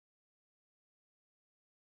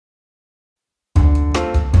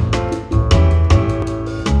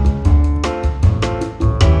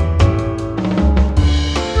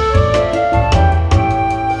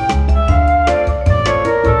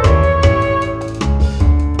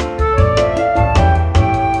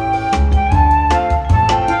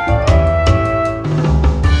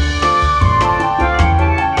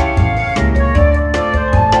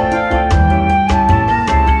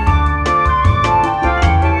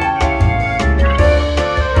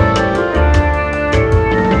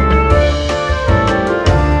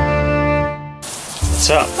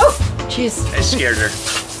up? Oh, jeez. I scared her.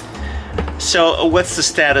 So, what's the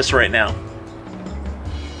status right now?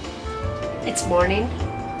 It's morning,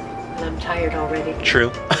 and I'm tired already.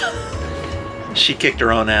 True. She kicked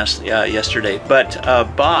her own ass yesterday. But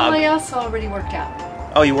Bob... Well, I also already worked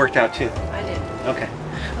out. Oh, you worked out too? I did. Okay.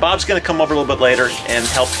 Bob's going to come over a little bit later and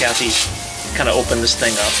help Kathie kind of open this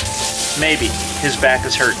thing up. Maybe. His back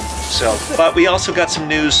is hurting. So, but we also got some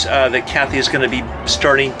news that Kathie is going to be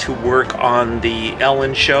starting to work on the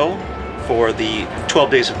Ellen show for the 12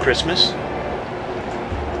 Days of Christmas.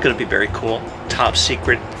 Going to be very cool. Top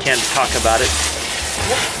secret. Can't talk about it.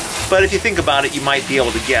 But if you think about it, you might be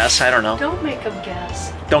able to guess. I don't know. Don't make them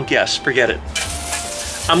guess. Don't guess. Forget it.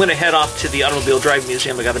 I'm going to head off to the Automobile Drive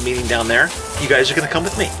Museum. I got a meeting down there. You guys are going to come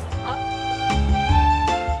with me.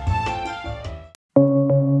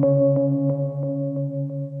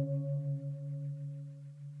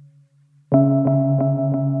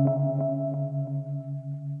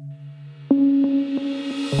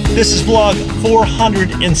 This is vlog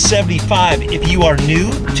 475. If you are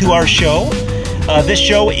new to our show, this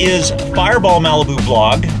show is Fireball Malibu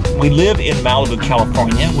vlog. We live in Malibu,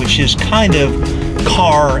 California, which is kind of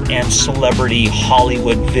car and celebrity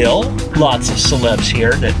Hollywoodville. Lots of celebs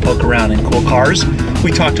here that poke around in cool cars.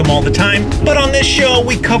 We talk to them all the time. But on this show,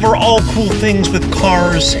 we cover all cool things with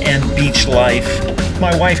cars and beach life.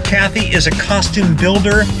 My wife, Kathie, is a costume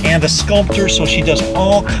builder and a sculptor, so she does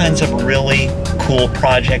all kinds of really cool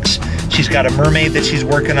projects. She's got a mermaid that she's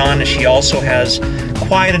working on, and she also has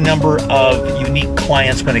quite a number of unique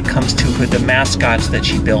clients when it comes to the mascots that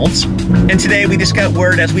she builds. And today we just got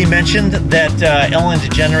word, as we mentioned, that Ellen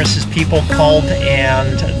DeGeneres' people called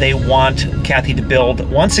and they want Kathie to build,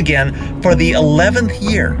 once again, for the 11th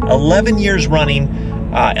year, 11 years running,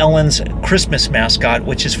 Ellen's Christmas mascot,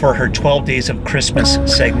 which is for her 12 Days of Christmas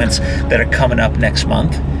segments that are coming up next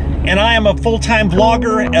month. And I am a full-time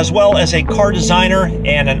vlogger as well as a car designer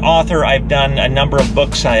and an author. I've done a number of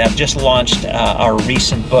books. I have just launched our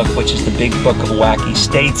recent book, which is the Big Book of Wacky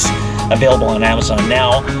States, available on Amazon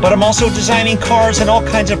now. But I'm also designing cars and all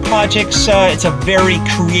kinds of projects. It's a very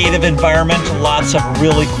creative environment, lots of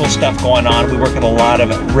really cool stuff going on. We work with a lot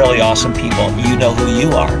of really awesome people. You know who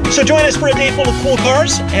you are. So join us for a day full of cool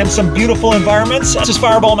cars and some beautiful environments. This is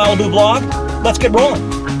Fireball Malibu vlog. Let's get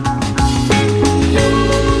rolling.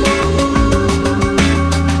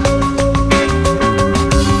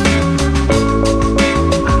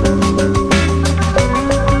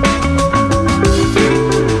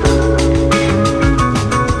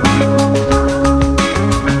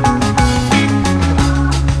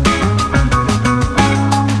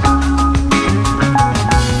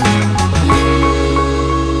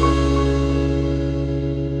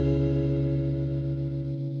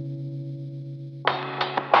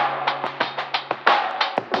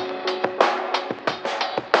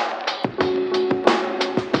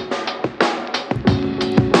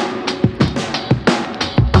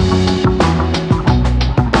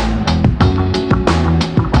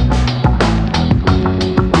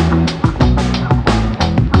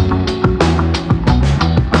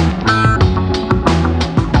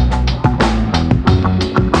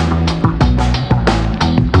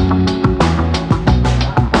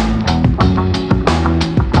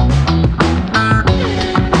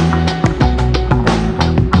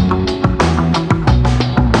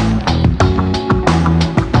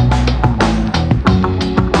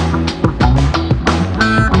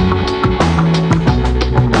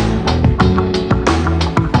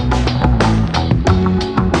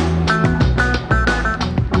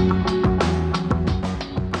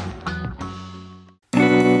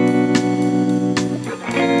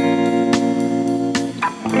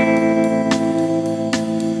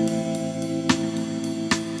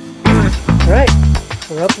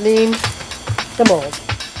 We're opening the mold.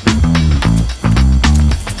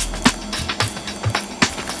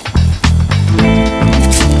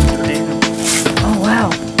 Oh, wow.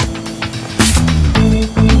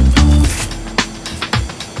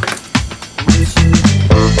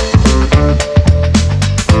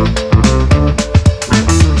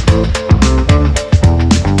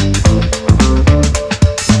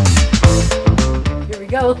 Here we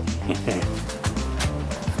go.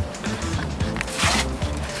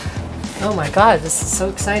 Oh my God, this is so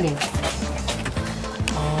exciting.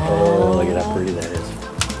 Oh, look at how pretty that is.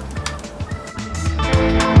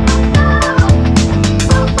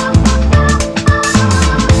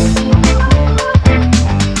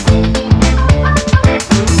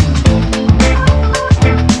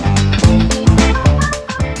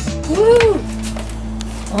 Woo!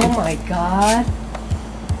 Oh my God.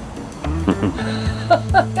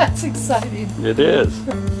 That's exciting. It is.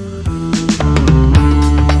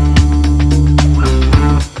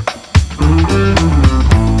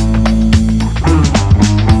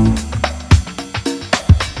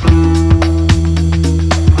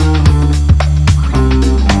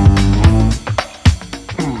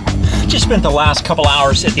 spent the last couple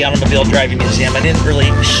hours at the Automobile Driving Museum. I didn't really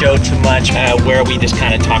show too much where we just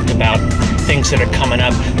kind of talked about things that are coming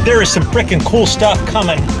up. There is some freaking cool stuff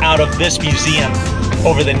coming out of this museum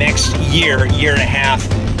over the next year, year and a half.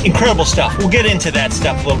 Incredible stuff. We'll get into that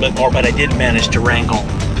stuff a little bit more, but I did manage to wrangle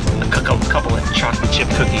a couple of chocolate chip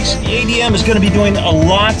cookies. The ADM is going to be doing a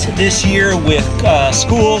lot this year with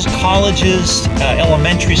schools, colleges,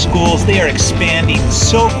 elementary schools. They are expanding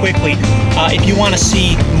so quickly. If you want to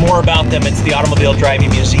see more about them, it's the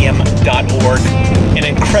automobiledrivingmuseum.org. An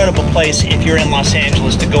incredible place if you're in Los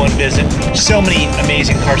Angeles to go and visit. So many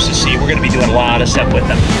amazing cars to see. We're going to be doing a lot of stuff with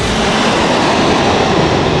them.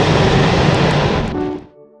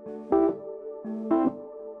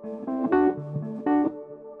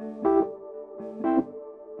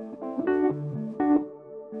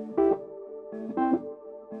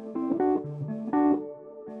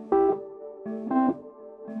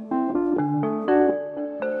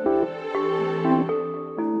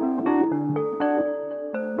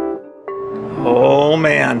 Oh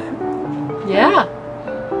man. Yeah.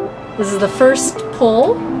 This is the first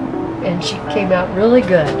pull, and she came out really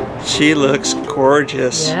good. She looks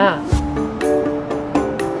gorgeous. Yeah.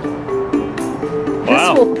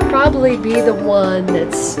 Wow. This will probably be the one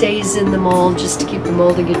that stays in the mold just to keep the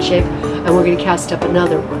mold in good shape, and we're going to cast up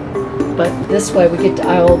another one. But this way we get to,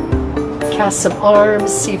 I'll cast some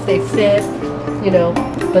arms, see if they fit, you know.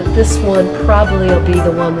 But this one probably will be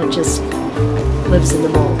the one that just lives in the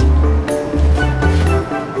mold.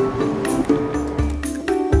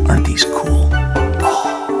 Aren't these cool?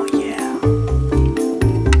 Oh, yeah.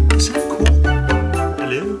 Isn't that cool?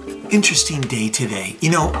 Hello? Interesting day today. You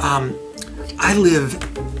know, I live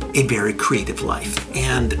a very creative life,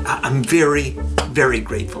 and I'm very, very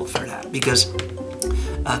grateful for that, because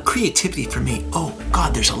creativity for me, oh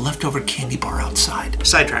God, there's a leftover candy bar outside.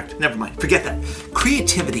 Sidetracked, never mind, forget that.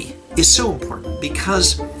 Creativity is so important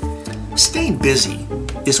because staying busy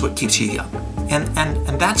is what keeps you young. And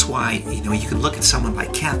that's why, you know, you can look at someone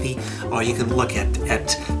like Kathie, or you can look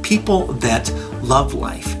at people that love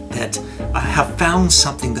life, that have found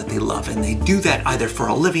something that they love, and they do that either for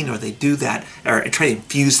a living, or they do that, or try to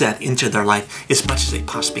infuse that into their life as much as they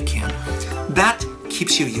possibly can. That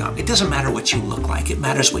keeps you young. It doesn't matter what you look like, it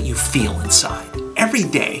matters what you feel inside. Every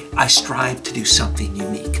day I strive to do something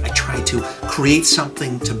unique. I try to create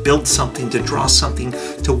something, to build something, to draw something,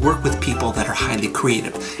 to work with people that are highly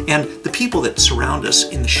creative. And the people that surround us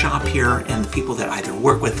in the shop here, and the people that either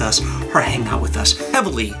work with us or hang out with us,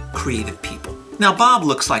 heavily creative people. Now, Bob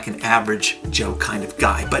looks like an average Joe kind of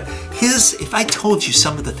guy, but if I told you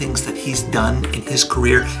some of the things that he's done in his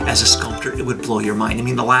career as a sculptor, it would blow your mind. I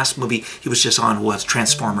mean, the last movie he was just on was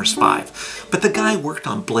Transformers 5. But the guy worked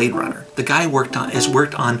on Blade Runner. The guy has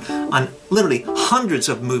worked on literally hundreds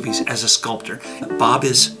of movies as a sculptor. Bob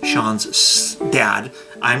is Sean's dad.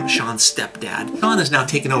 I'm Sean's stepdad. Sean has now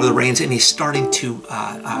taken over the reins, and he's starting to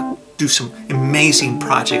do some amazing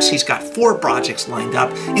projects. He's got 4 projects lined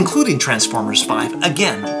up, including Transformers 5,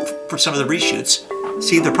 again, for some of the reshoots.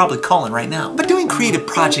 See, they're probably calling right now. But doing creative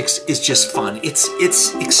projects is just fun. It's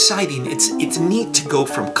exciting. It's neat to go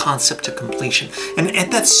from concept to completion.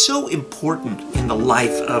 And that's so important in the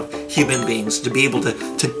life of human beings, to be able to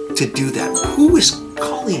do that. Who is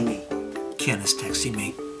calling me? Ken is texting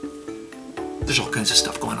me. There's all kinds of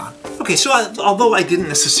stuff going on. Okay, so although I didn't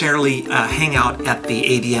necessarily hang out at the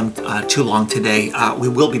ADM too long today, we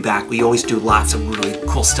will be back. We always do lots of really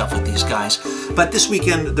cool stuff with these guys. But this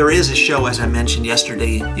weekend, there is a show, as I mentioned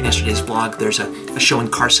yesterday, in yesterday's vlog. There's a show in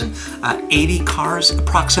Carson. 80 cars,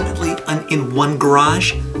 approximately, in one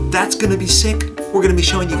garage. That's going to be sick. We're going to be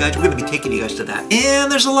showing you guys, we're going to be taking you guys to that.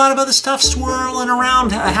 And there's a lot of other stuff swirling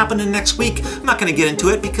around happening next week. I'm not going to get into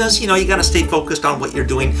it because, you know, you got to stay focused on what you're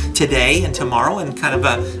doing today and tomorrow and kind of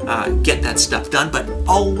get that stuff done. But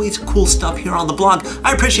always cool stuff here on the blog.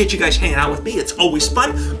 I appreciate you guys hanging out with me. It's always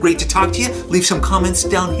fun. Great to talk to you. Leave some comments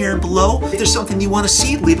down here below. If there's something you want to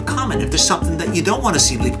see, leave a comment. If there's something that you don't want to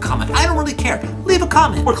see, leave a comment. I don't really care. Leave a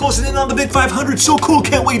comment. We're closing in on the big 500. So cool.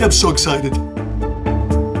 Can't wait. I'm so excited.